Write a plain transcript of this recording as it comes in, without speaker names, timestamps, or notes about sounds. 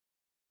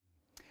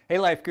Hey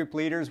Life Group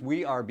leaders,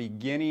 we are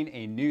beginning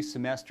a new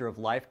semester of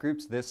Life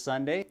Groups this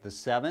Sunday, the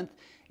 7th,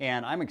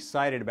 and I'm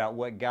excited about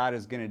what God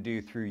is going to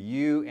do through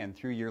you and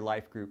through your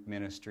Life Group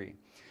ministry.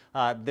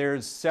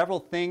 There's several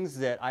things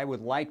that I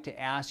would like to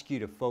ask you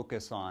to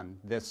focus on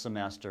this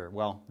semester,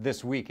 well,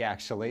 this week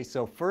actually.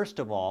 So first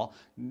of all,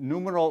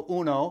 numero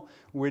uno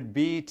would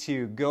be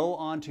to go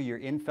onto your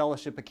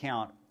in-fellowship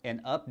account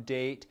and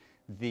update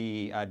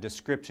the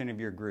description of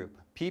your group.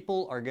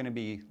 People are going to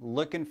be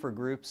looking for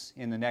groups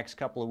in the next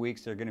couple of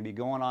weeks. They're going to be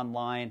going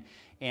online,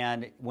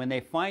 and when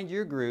they find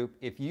your group,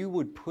 if you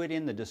would put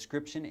in the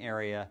description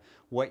area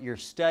what you're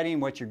studying,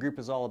 what your group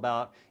is all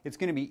about, it's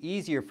going to be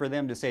easier for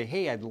them to say,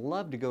 hey, I'd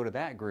love to go to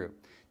that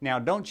group. Now,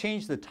 don't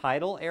change the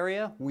title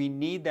area. We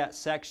need that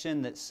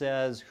section that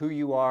says who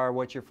you are,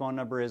 what your phone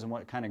number is, and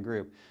what kind of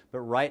group.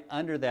 But right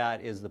under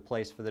that is the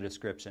place for the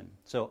description.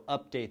 So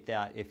update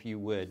that if you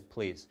would,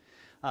 please.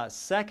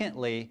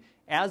 Secondly,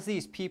 as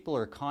these people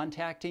are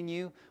contacting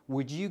you,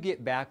 would you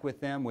get back with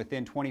them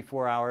within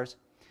 24 hours?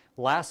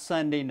 Last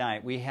Sunday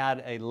night, we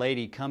had a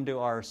lady come to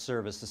our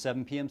service, the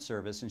 7 p.m.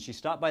 service, and she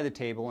stopped by the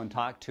table and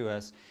talked to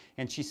us,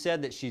 and she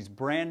said that she's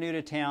brand new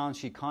to town.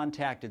 She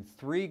contacted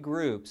 3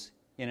 groups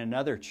in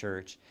another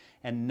church,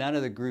 and none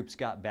of the groups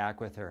got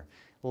back with her.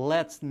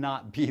 Let's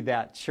not be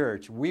that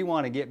church. We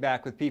want to get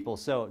back with people.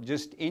 So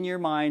just in your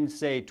mind,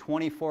 say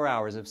 24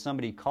 hours. If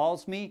somebody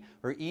calls me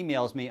or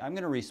emails me, I'm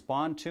going to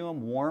respond to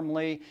them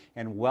warmly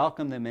and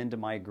welcome them into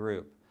my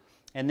group.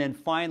 And then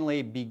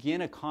finally,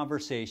 begin a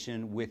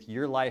conversation with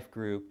your life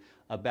group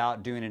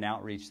about doing an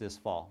outreach this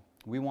fall.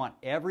 We want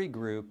every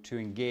group to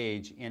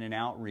engage in an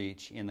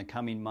outreach in the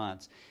coming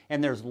months.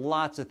 And there's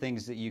lots of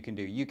things that you can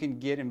do. You can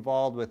get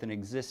involved with an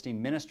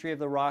existing ministry of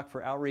the Rock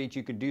for outreach.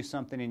 You can do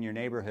something in your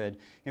neighborhood.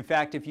 In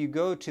fact, if you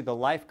go to the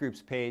Life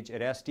Groups page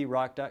at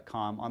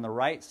sdrock.com, on the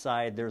right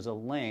side there's a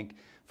link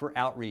for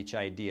outreach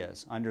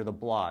ideas under the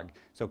blog.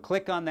 So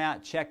click on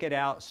that, check it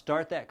out,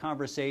 start that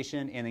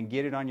conversation, and then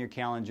get it on your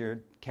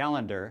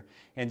calendar,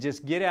 and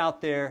just get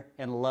out there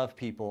and love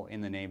people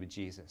in the name of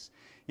Jesus.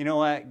 You know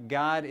what?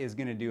 God is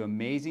going to do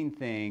amazing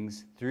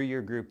things through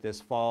your group this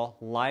fall.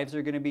 Lives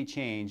are going to be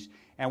changed.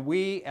 And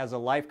we, as a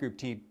Life Group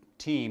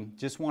team,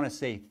 just want to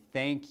say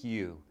thank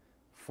you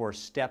for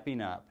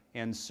stepping up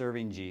and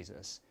serving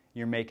Jesus.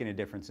 You're making a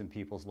difference in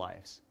people's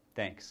lives.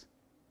 Thanks.